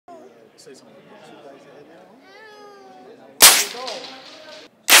say something.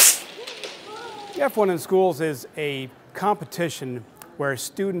 The F1 in Schools is a competition where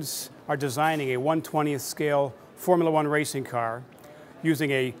students are designing a 1/20th scale Formula One racing car using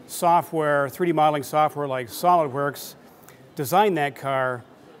a software, 3D modeling software like SolidWorks, design that car,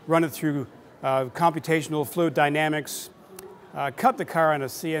 run it through computational fluid dynamics, cut the car on a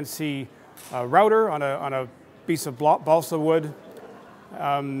CNC router on a piece of balsa wood,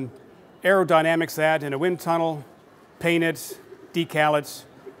 aerodynamics that in a wind tunnel, paint it, decal it,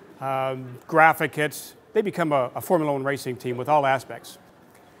 graphic it. They become a Formula One racing team with all aspects.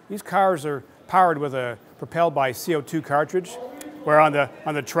 These cars are powered with propelled by CO2 cartridge, where on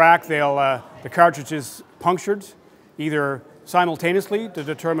the track the cartridge is punctured, either simultaneously to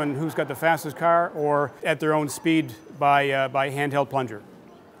determine who's got the fastest car, or at their own speed by handheld plunger.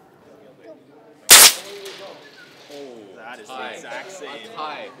 That is the exact same.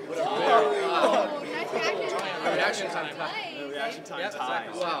 Tie. Reaction time tie. Reaction time tie.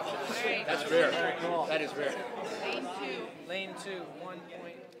 Wow. That's rare. That is rare. Lane 2,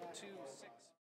 1.26.